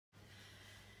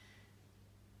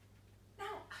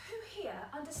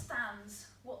understands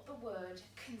what the word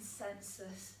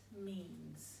consensus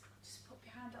means? Just pop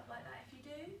your hand up like that if you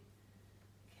do.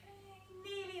 Okay,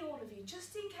 nearly all of you,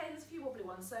 just in case there's a few wobbly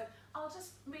ones, so I'll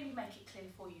just really make it clear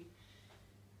for you.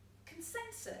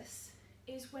 Consensus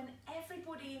is when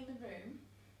everybody in the room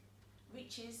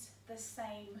reaches the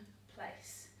same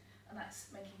place, and that's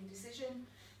making a decision,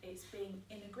 it's being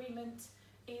in agreement,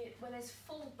 where there's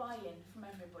full buy-in from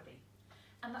everybody.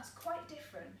 And that's quite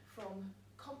different from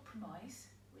compromise,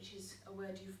 which is a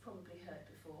word you've probably heard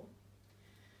before.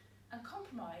 And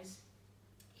compromise,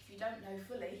 if you don't know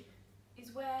fully,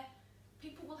 is where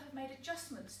people will have made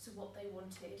adjustments to what they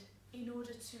wanted in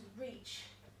order to reach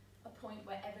a point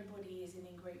where everybody is in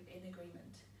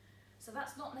agreement. So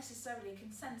that's not necessarily a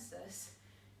consensus.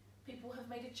 People have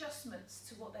made adjustments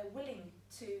to what they're willing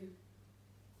to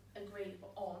agree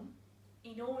on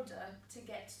in order to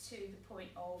get to the point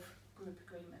of group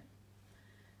agreement.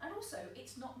 And also,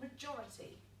 it's not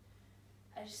majority.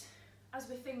 As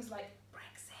with things like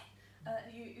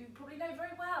Brexit, you probably know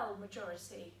very well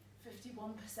majority.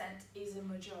 51% is a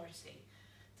majority,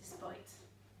 despite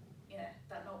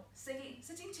that not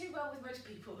sitting too well with most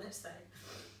people, let's say.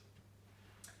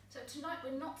 So tonight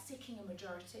we're not seeking a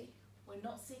majority, we're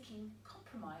not seeking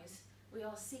compromise, we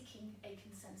are seeking a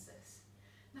consensus.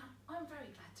 Now, I'm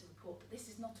very glad to report that this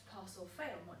is not a pass or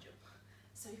fail module.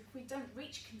 So if we don't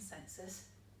reach consensus,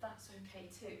 that's okay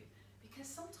too, because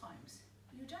sometimes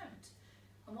you don't.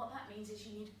 And what that means is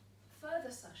you need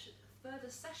further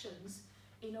sessions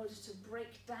in order to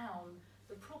break down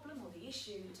the problem or the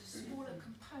issue into smaller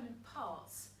component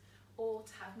parts, or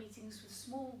to have meetings with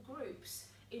small groups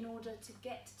in order to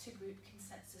get to group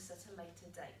consensus at a later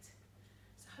date.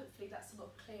 So hopefully that's a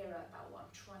lot clearer about what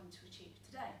I'm trying to achieve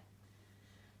today.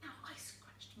 Now, I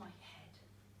scratched my head,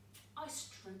 I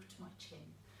stroked my chin,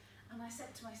 and I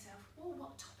said to myself, well,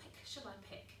 what topic shall I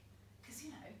pick? Because,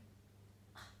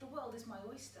 the world is my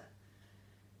oyster.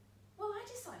 Well, I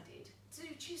decided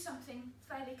to choose something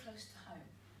fairly close to home.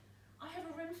 I have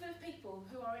a room full of people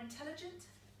who are intelligent,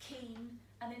 keen,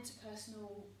 and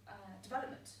interpersonal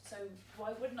development. So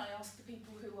why wouldn't I ask the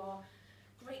people who are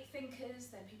great thinkers,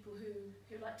 they're people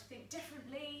who like to think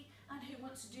differently, and who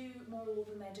want to do more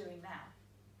than they're doing now.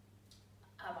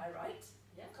 Am I right?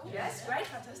 Yeah, cool. Yes, Yeah. great,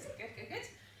 fantastic, good.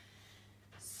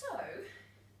 So,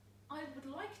 I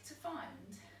would like to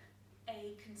find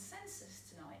a consensus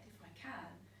tonight, if I can,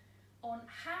 on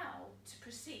how to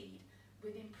proceed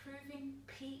with improving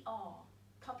PR,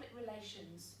 public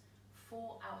relations,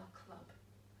 for our club.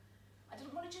 I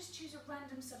didn't want to just choose a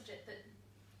random subject that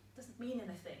doesn't mean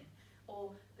anything,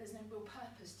 or there's no real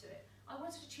purpose to it. I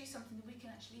wanted to choose something that we can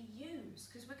actually use,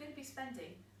 because we're going to be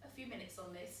spending a few minutes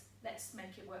on this. Let's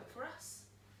make it work for us.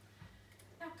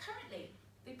 Now, currently,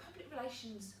 the public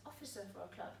relations officer for our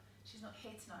club, she's not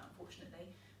here tonight,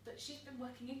 unfortunately, but she's been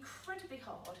working incredibly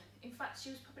hard. In fact, she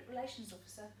was public relations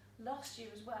officer last year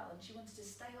as well, and she wanted to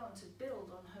stay on to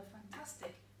build on her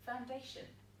fantastic foundation.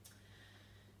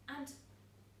 And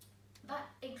that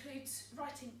includes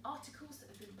writing articles that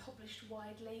have been published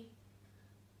widely,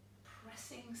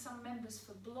 pressing some members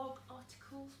for blog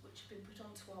articles which have been put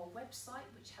onto our website,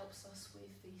 which helps us with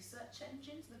the search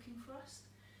engines looking for us,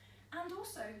 and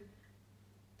also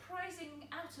prizing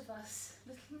out of us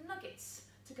little nuggets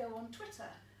to go on Twitter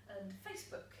and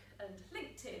Facebook and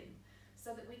LinkedIn,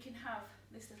 so that we can have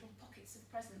these little pockets of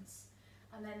presence,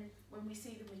 and then when we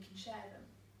see them we can share them.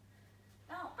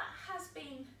 Now, that has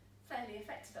been fairly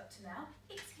effective up to now.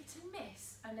 It's hit and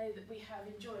miss. I know that we have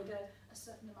enjoyed a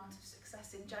certain amount of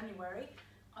success in January.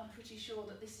 I'm pretty sure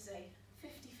that this is a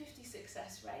 50-50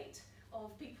 success rate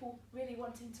of people really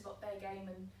wanting to up their game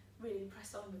and really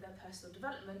press on with their personal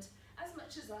development, as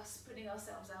much as us putting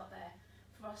ourselves out there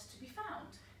for us to be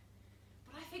found.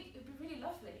 But I think it would be really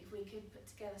lovely if we could put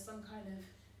together some kind of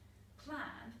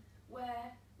plan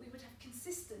where we would have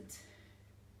consistent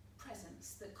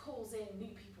presence that calls in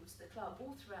new people to the club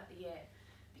all throughout the year,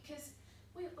 because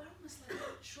we're almost like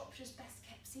Shropshire's best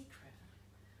kept secret,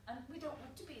 and we don't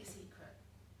want to be a secret.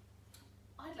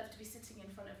 I'd love to be sitting in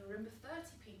front of a room of 30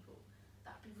 people.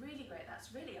 That'd be really great.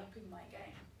 That's really upping my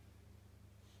game.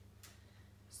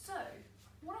 So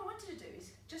what I wanted to do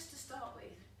is, just to start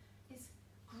with, is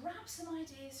grab some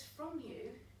ideas from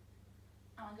you,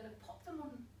 and I'm going to pop them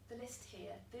on the list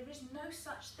here. There is no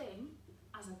such thing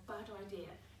as a bad idea.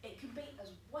 It can be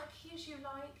as wacky as you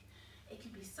like. It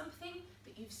can be something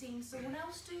that you've seen someone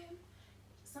else do,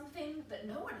 something that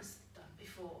no one has done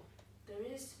before. There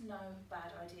is no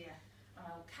bad idea, and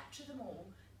I will capture them all,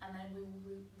 and then we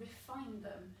will refine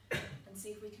them and see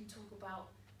if we can talk about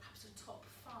perhaps a top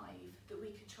 5 that we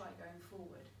could try going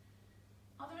forward.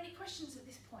 Are there any questions at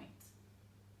this point?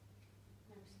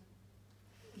 No.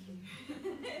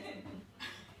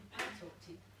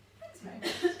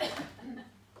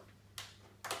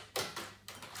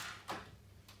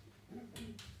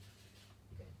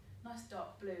 Nice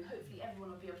dark blue. Hopefully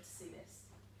everyone will be able to see this.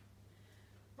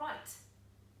 Right.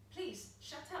 Please,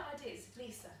 shout out ideas.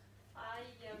 Lisa.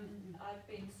 I've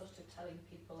been sort of telling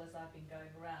people as I've been going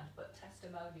around, but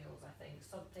testimonials, I think,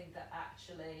 something that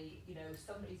actually, you know,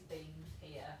 somebody's been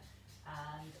here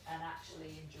and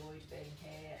actually enjoyed being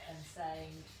here and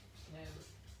saying, you know,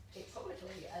 it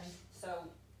publicly. And so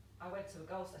I went to a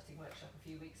goal setting workshop a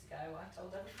few weeks ago. I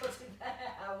told everybody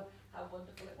there how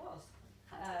wonderful it was.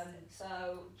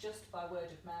 So just by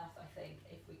word of mouth, I think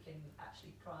if we can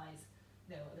actually prize,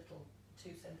 you know, a little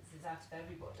 2 sentences out of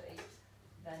everybody,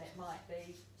 then it might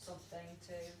be something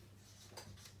to,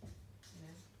 you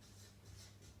know,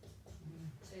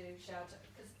 to shout,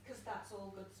 because that's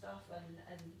all good stuff, and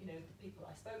you know, the people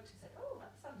I spoke to said, oh,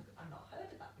 that sounds good. I've not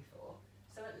heard of that before.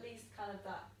 So at least kind of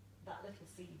that little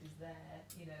seed is there,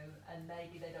 you know, and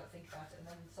maybe they don't think about it,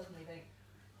 and then suddenly they,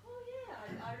 oh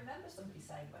yeah, I remember somebody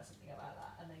saying about something about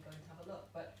that, and then going to have a look.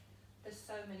 But there's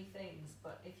so many things,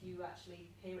 but if you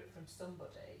actually hear it from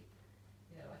somebody,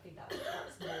 you know, I think that's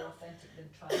more authentic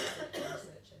than trying to search in a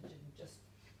search engine just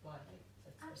blindly.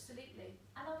 Absolutely.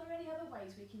 And are there any other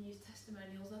ways we can use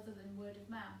testimonials other than word of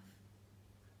mouth?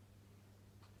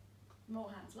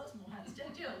 More hands, lots more hands.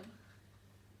 Jill.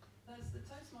 There's the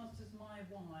Toastmasters My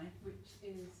Why, which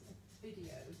is a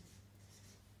video,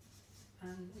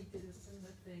 and we did a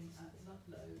similar thing at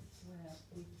Ludlow where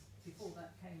before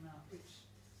that came out, which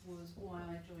was why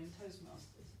I joined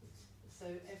Toastmasters.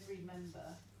 So every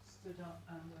member stood up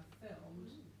and were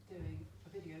filmed doing a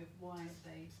video of why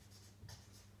they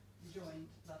joined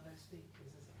Ludlow Speakers,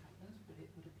 as it happens, but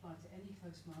it would apply to any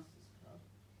Toastmasters club.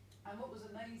 And what was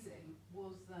amazing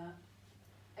was that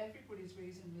everybody's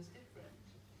reason was different.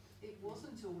 It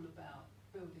wasn't all about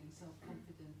building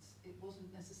self-confidence. It wasn't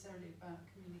necessarily about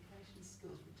communication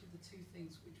skills, which are the 2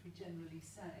 things which we generally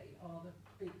say are the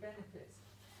big benefits.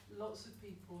 Lots of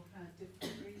people had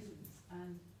different reasons,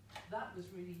 and that was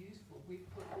really useful. We've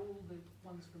put all the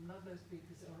ones from Ludlow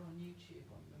Speakers that are on YouTube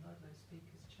on the Ludlow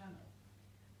Speakers channel,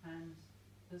 and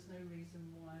there's no reason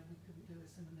why we couldn't do a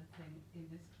similar thing in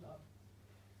this club.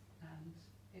 And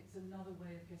it's another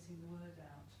way of getting the word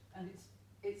out, and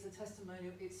it's a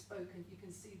testimonial. It's spoken. You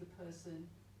can see the person.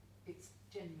 It's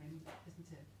genuine,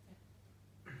 isn't it?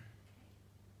 Okay.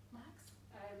 Max?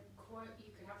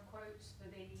 You can have quotes for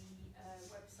the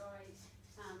website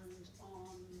and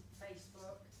on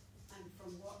Facebook. And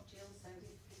from what Jill said,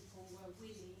 if people were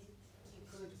willing, you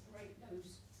could break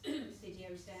those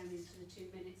videos down into the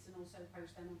 2 minutes and also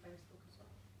post them on Facebook as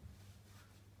well.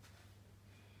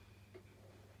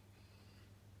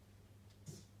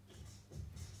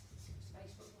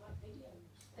 Facebook like videos.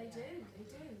 They do.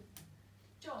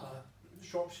 John?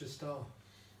 Shropshire Star,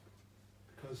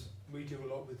 because we do a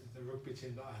lot with the rugby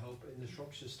team that I help in the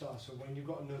Shropshire Star. So when you've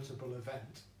got a notable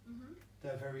event,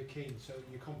 they're very keen. So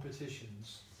your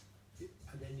competitions,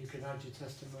 and then you can add your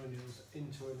testimonials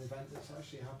into an event that's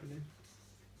actually happening,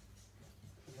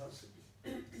 and that's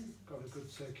got a good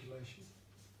circulation.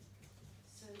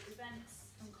 So events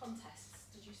and contests,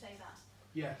 did you say that?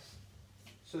 Yes.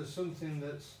 So something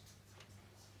that's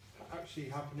actually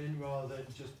happening rather than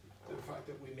just the fact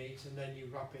that we meet, and then you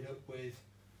wrap it up with,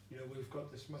 you know, we've got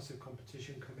this massive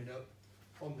competition coming up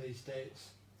on these dates.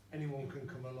 Anyone can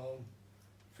come along,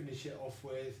 finish it off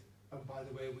with, and by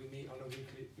the way, we meet on a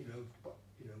weekly,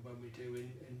 when we do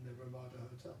in the Ramada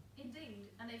Hotel. Indeed,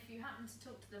 and if you happen to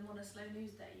talk to them on a slow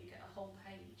news day, you get a whole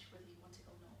page, whether you want it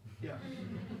or not. Yeah.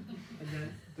 And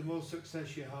then the more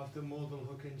success you have, the more they'll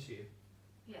hook into you.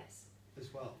 Yes.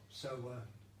 As well. So,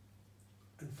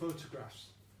 and photographs,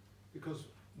 because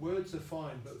words are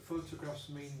fine, but photographs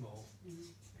mean more.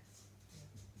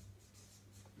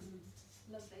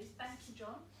 Lovely. Thank you,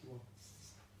 John. Well,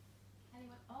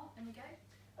 Anyone? Oh, there we go.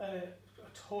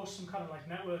 To host some kind of like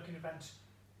networking event,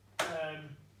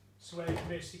 so where you can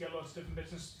basically get lots of different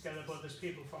businesses together, but there's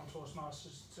people from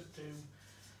Toastmasters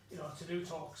to do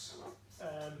talks,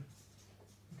 and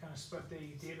kind of spread the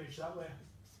image that way.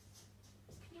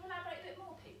 Can you elaborate a bit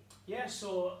more, Pete? Yeah,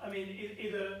 so I mean,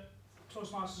 either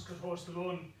Toastmasters could host their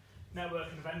own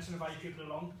networking events and invite people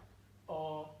along,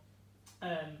 or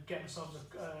get themselves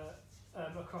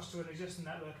across to an existing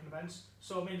networking event.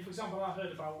 So I mean, for example, I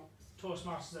heard about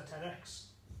Toastmasters at TEDx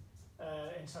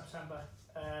in September,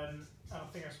 and I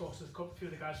think I spoke to a few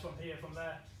of the guys from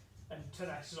there, and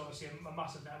TEDx is obviously a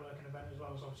massive networking event as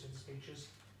well as obviously the speeches,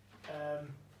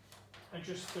 and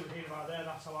just through hearing about there,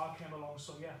 that's how I came along,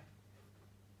 so yeah.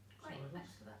 Great,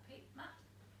 thanks for that, Pete. Matt?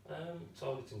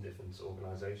 Targeting different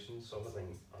organisations. So I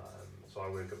think, so I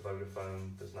work at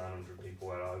Vodafone. There's 900 people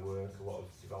where I work. A lot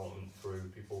of development through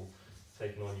people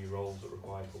taking on new roles that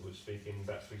require public speaking.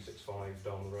 Bet365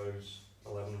 down the road's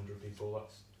 1,100 people.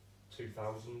 That's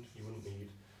 2,000. You wouldn't need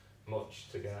much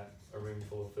to get a room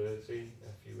full of 30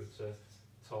 if you were to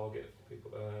target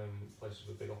people, places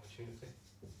with big opportunity.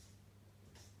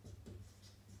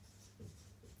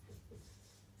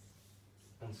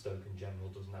 And Stoke in general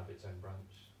doesn't have its own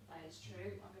branch. That is true.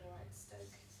 I'm going to write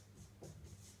Stoke.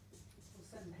 We'll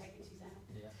send the Hegarty's out.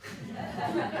 Yeah.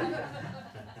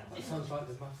 That sounds like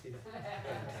the mafia.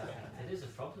 It is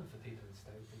a problem for people in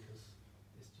Stoke because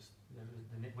it's just,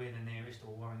 we're the nearest,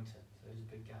 or Warrington, so there's a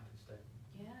big gap in Stoke.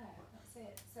 Yeah, that's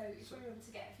it. So if we were able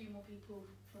to get a few more people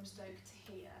from Stoke to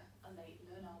here and they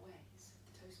learn our ways,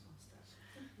 the Toastmaster,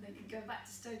 they could go back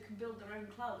to Stoke and build their own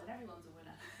club and everyone's a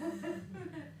winner.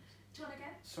 Do you want to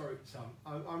go? Sorry, Sam.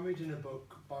 I'm reading a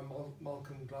book by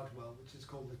Malcolm Gladwell, which is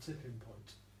called The Tipping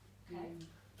Point. Okay.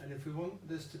 And if we want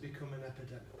this to become an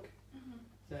epidemic,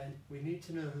 then we need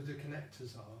to know who the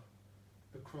connectors are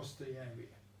across the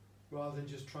area, rather than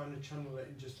just trying to channel it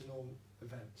in just an all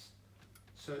events.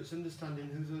 So it's understanding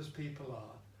who those people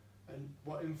are and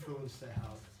what influence they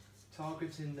have,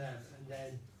 targeting them, and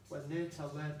then when they tell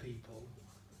their people,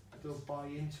 they'll buy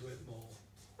into it more.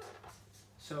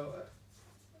 So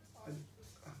I'm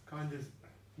kind of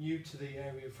new to the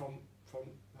area from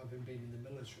having been in the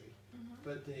military,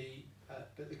 but the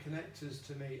connectors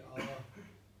to me are,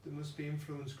 there must be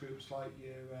influence groups like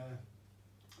your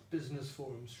business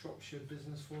forums, Shropshire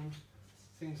business forums,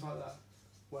 things like that,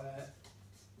 where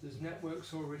there's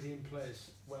networks already in place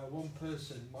where one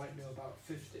person might know about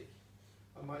 50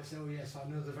 and might say, oh yes, I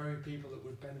know the very people that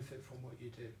would benefit from what you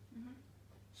do.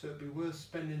 So it'd be worth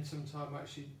spending some time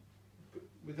actually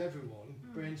with everyone,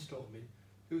 brainstorming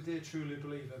who they truly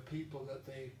believe are people that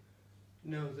they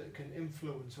know that can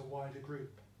influence a wider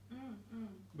group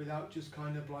without just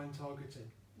kind of blind targeting.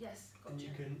 Yes, gotcha. And you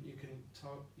can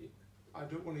I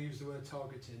don't want to use the word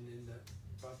targeting in the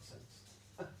bad sense,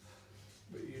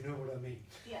 but you know what I mean.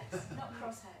 Yes, not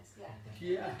crosshairs, yeah.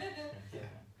 Yeah. Yeah.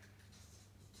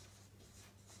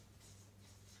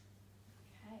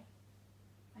 Okay.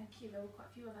 Thank you. There were quite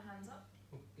a few other hands up.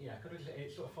 Yeah,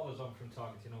 it sort of follows on from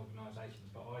targeting organisations,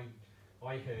 but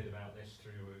I heard about this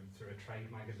through a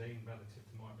trade magazine relative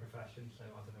to my profession, so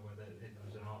I don't know whether there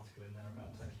was an article in there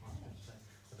about Toastmasters, so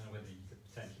I don't know whether you could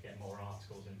potentially get more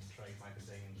articles into trade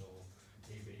magazines or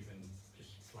even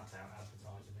just flat out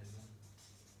advertising in them.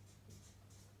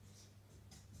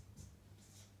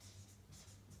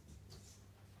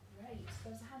 Great.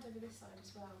 There was a hand over this side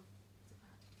as well.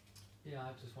 Yeah,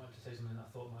 I just wanted to say something that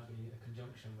I thought might be a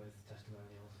conjunction with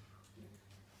testimonials.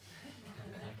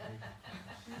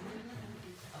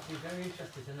 I'd be very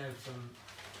interested to know from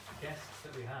guests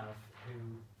that we have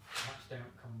who perhaps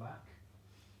don't come back,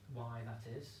 why that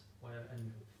is, and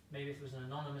maybe if it was an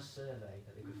anonymous survey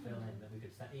that they could fill in, that we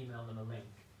could email them a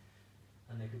link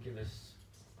and they could give us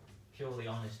purely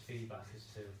honest feedback as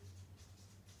to,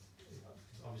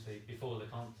 obviously before the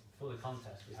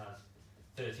contest we had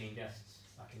 13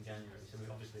 guests back in January, so we've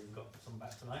got some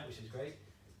back tonight, which is great,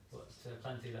 but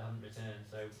plenty that haven't returned,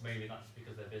 so maybe that's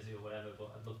because they're busy or whatever,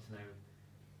 but I'd love to know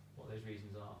what those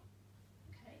reasons are.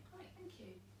 Okay, great, thank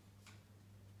you.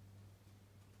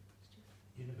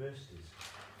 Universities.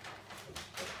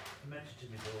 I mentioned to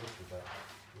my daughter about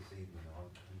this evening on,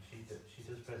 and she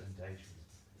does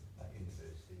presentations at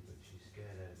university, but she's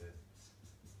scared out of her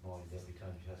mind every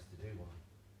time she has to do one,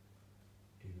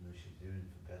 even though she's doing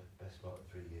it for best part of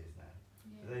 3 years now.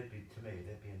 Yeah. So to me,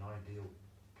 they'd be an ideal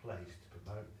place to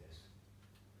promote this,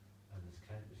 and there's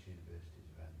countless universities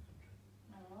around the country.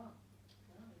 Oh, wow.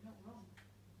 No, you're not wrong.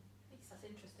 I think that's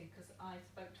interesting because I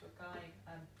spoke to a guy,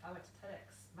 I went to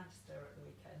TEDx Manchester at the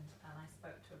weekend, and I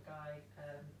spoke to a guy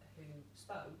who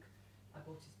spoke. I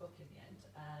bought his book in the end,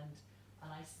 and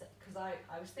I said, because I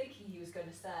was thinking he was going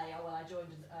to say, oh well, I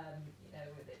joined,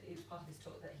 it was part of his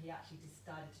talk that he actually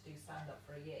decided to do stand-up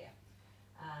for a year,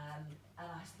 and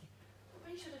I was thinking, well,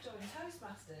 you should have joined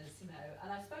Toastmasters, and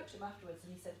I spoke to him afterwards,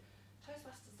 and he said,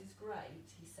 Toastmasters is great,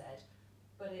 he said,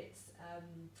 but it's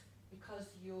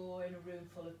because you're in a room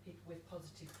full of people with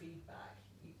positive feedback,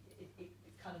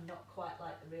 it's kind of not quite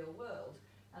like the real world.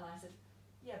 And I said,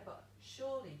 yeah, but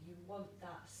surely you want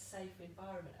that safe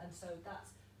environment, and so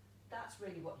that's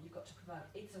really what you've got to promote.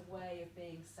 It's a way of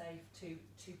being safe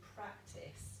to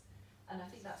practice, and I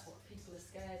think that's what people are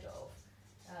scared of.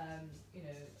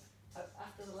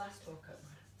 After the last talk,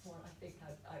 I think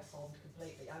I bombed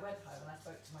completely. I went home and I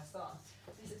spoke to my son.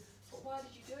 He said, but why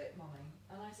did you do it, Mummy?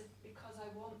 And I said, because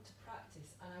I want to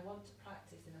practice, and I want to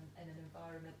practice in an in an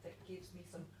environment that gives me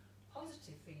some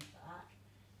positive feedback,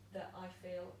 that I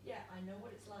feel, yeah, I know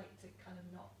what it's like to kind of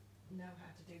not know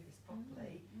how to do this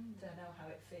properly, to know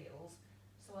how it feels.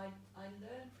 So I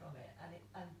learn from it,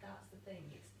 and that's the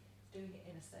thing, it's doing it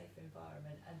in a safe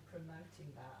environment and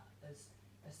promoting that as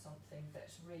something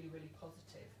that's really, really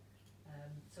positive.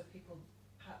 So people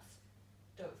perhaps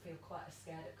don't feel quite as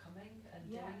scared at coming and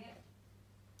doing it.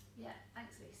 Yeah,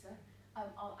 thanks Lisa.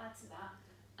 I'll add to that.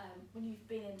 When you've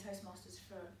been in Toastmasters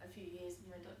for a few years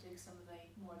and you end up doing some of the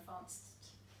more advanced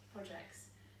projects,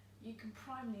 you can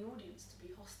prime the audience to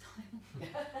be hostile,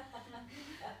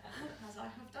 as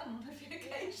I have done on a few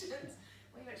occasions,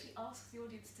 where you actually ask the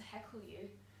audience to heckle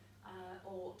you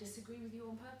or disagree with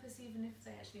you on purpose, even if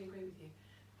they actually agree with you,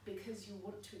 because you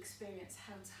want to experience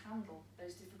how to handle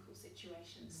those difficult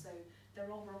situations. So there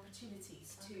are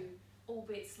opportunities to,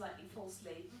 albeit slightly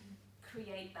falsely,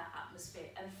 create that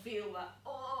atmosphere and feel that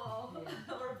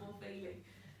horrible feeling.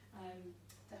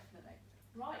 Definitely.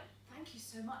 Right, thank you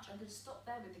so much. I'm going to stop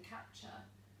there with the capture.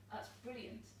 That's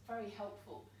brilliant, very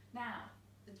helpful. Now,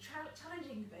 the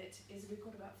challenging bit is we've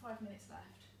got about 5 minutes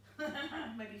left,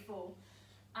 maybe 4,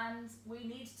 and we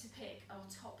need to pick our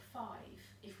top 5,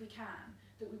 if we can,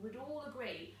 that we would all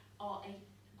agree are a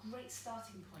great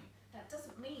starting point. That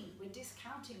doesn't mean we're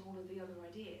discounting all of the other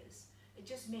ideas. It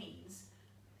just means,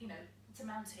 you know, to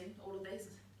mount in all of this,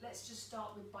 let's just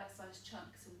start with bite-sized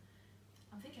chunks. And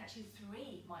I'm thinking actually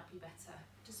 3 might be better,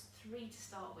 just 3 to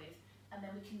start with, and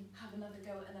then we can have another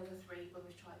go at another 3 when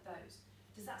we've tried those.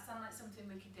 Does that sound like something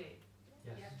we could do?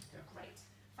 Yes. Yeah. Great,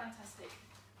 fantastic.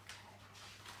 Okay.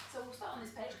 So we'll start on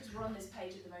this page because we're on this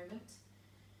page at the moment.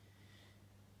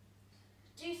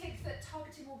 Do you think that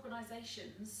targeting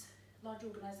organisations, large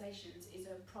organisations, is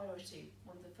a priority,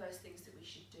 one of the first things that we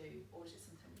should do, or is it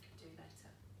something we could do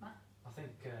later? Matt? I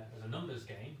think as a numbers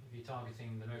game, if you're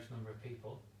targeting the most number of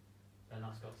people, then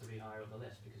that's got to be higher up the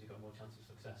list because you've got more chance of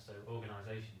success. So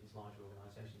organisations, larger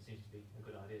organisations, seems to be a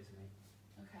good idea to me.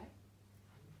 Okay.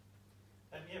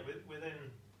 Yeah,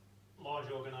 within large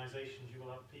organisations, you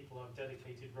will have people have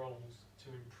dedicated roles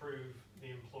to improve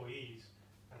the employees.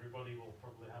 Everybody will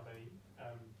probably have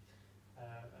an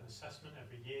assessment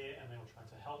every year, and they'll try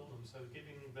to help them. So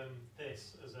giving them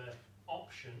this as an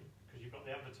option, because you've got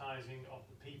the advertising of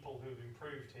the people who have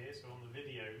improved here, so on the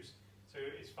videos. So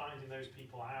it's finding those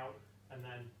people out and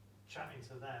then chatting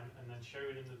to them and then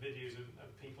showing them the videos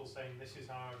of people saying this is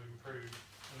how I've improved,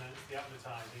 and then it's the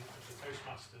advertising of the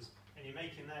Toastmasters, and you're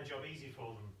making their job easy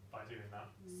for them by doing that.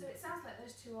 So it sounds like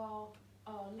those two are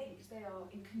linked, they are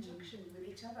in conjunction with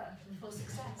each other for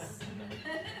success.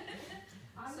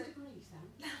 I would agree, Sam.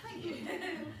 Thank you.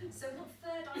 So what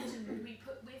third item would we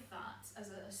put with that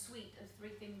as a suite of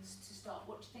 3 things to start?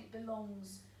 What do you think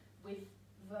belongs with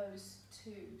those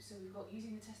 2? So we've got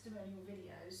using the testimonial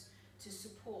videos to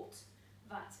support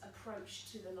that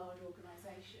approach to the large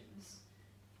organisations.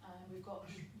 We've got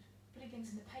putting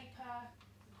things in the paper,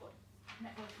 we've got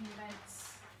networking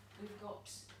events, we've got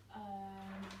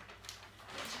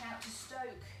reaching out to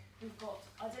Stoke, we've got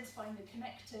identifying the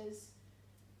connectors,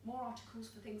 more articles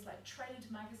for things like trade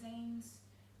magazines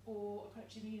or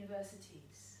approaching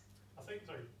universities. I think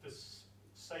this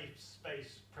safe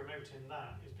space, promoting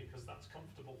that is because that's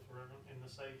comfortable for everyone in the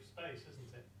safe space,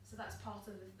 isn't it? So that's part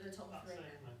of the top That's 3.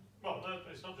 it, isn't it? Well, no,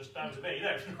 it's not just down to me,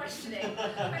 no. Questioning,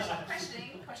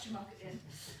 question mark at the end.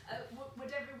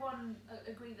 Would everyone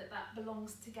agree that that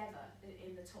belongs together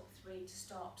in the top 3 to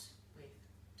start with,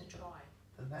 to try?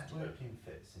 The networking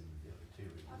fits in with the other 2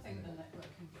 really, I think doesn't the it?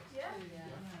 networking bit. Yeah?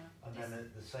 Yeah. And then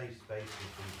the safe space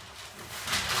would be...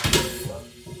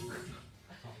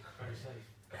 Very safe.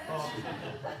 Oh,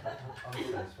 I'm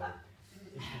so sorry.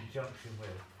 In conjunction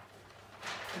with...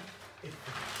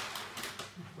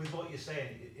 With what you're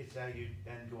saying, it's how you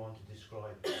then go on to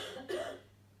describe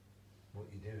what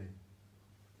you're doing.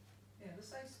 Yeah, the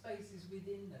safe space is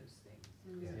within those things,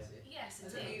 isn't it? Yes, I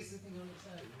it don't think is. it's a thing on its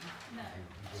own. No,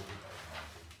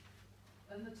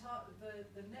 And the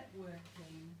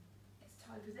networking, it's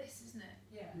tied with this, isn't it?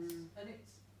 yes, and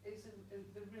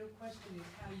the real question is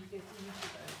how you get into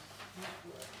those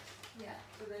networks. Yeah.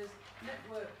 So there's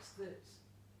networks that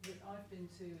I've been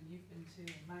to and you've been to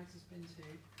and Mags has been to,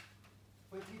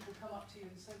 where people come up to you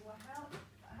and say, well, how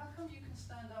come you can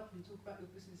stand up and talk about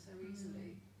your business so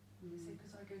easily? They say,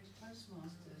 because I go to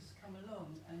Toastmasters, come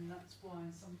along, and that's why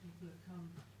some people have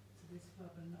come to this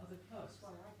club and other clubs. That's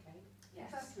why I came, Yes.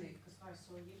 Exactly. because I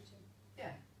saw you too.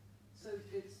 Yeah. So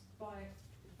it's by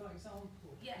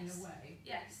example, in Yes. a way.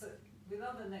 Yes. But with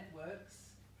other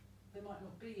networks, there might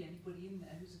not be anybody in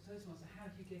there who's a Toastmaster.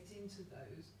 How do you get into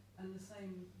those? And the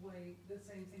same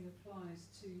thing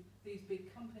applies to these big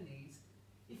companies.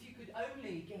 if you could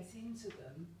only get into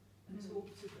them and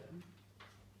talk to them,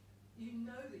 you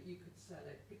know that you could sell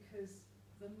it, because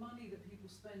the money that people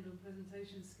spend on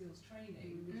presentation skills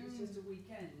training, which is just a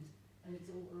weekend and it's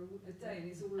all or a day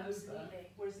and it's all over,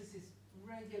 whereas this is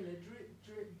regular drip,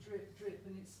 drip, drip, drip,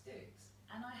 and it sticks.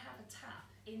 And I have a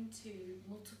tap into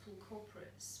multiple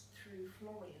corporates through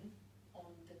Florian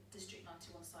on the District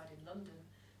 91 side in London,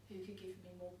 who could give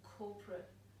me more corporate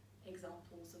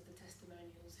examples of the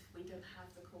testimonials if we don't have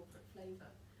the corporate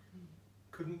flavour.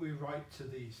 Couldn't we write to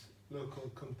these local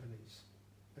companies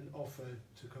and offer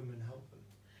to come and help them?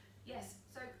 Yes,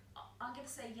 so I'm going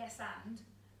to say yes, and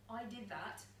I did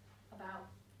that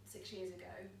about 6 years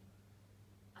ago,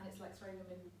 and it's like throwing them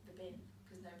in the bin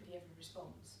because nobody ever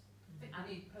responds. I think you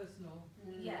need personal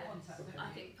contact. I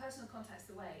think personal contact's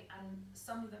the way, and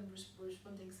some of them were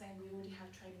responding saying we already have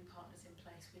training partners in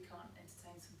place, we can't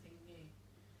entertain something new.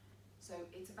 So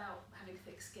it's about having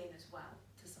thick skin as well,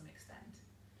 to some extent.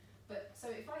 But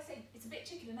so if I say it's a bit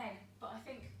chicken and egg, but I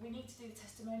think we need to do the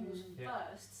testimonials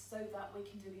first so that we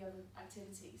can do the other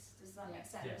activities. Does that make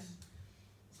sense? Yes.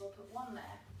 So I'll put one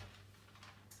there,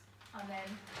 and then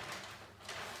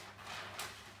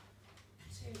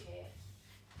 2 here,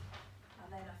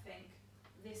 and then I think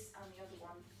this and the other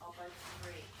one are both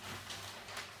 3.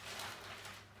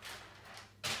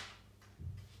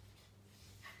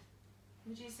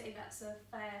 Would you say that's a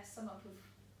fair sum up of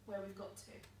where we've got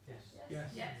to? Yes.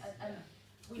 Yes. Yeah, and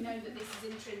we know that this is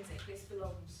intrinsic, this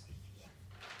belongs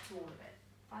to all of it.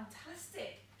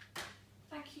 Fantastic.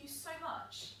 Thank you so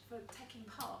much for taking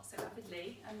part so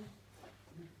avidly and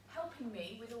helping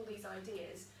me with all these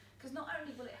ideas, because not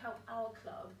only will it help our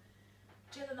club,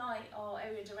 Jill and I are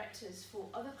area directors for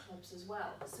other clubs as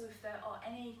well, so if there are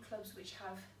any clubs which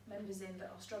have members in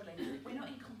that are struggling, we're not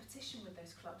in competition with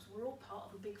those clubs, we're all part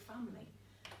of a big family.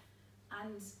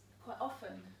 And quite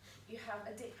often you have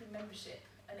a dip in membership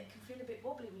and it can feel a bit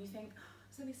wobbly when you think, oh,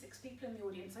 there's only 6 people in the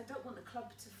audience, I don't want the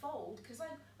club to fold because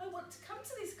I want to come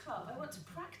to this club, I want to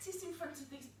practice in front of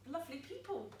these lovely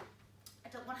people. I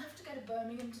don't want to have to go to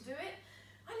Birmingham to do it,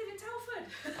 I live in Telford.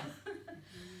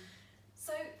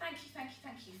 So thank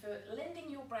you for lending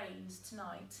your brains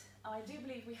tonight. I do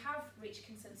believe we have reached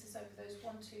consensus over those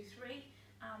 1, 2, 3,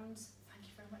 and thank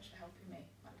you very much for helping me.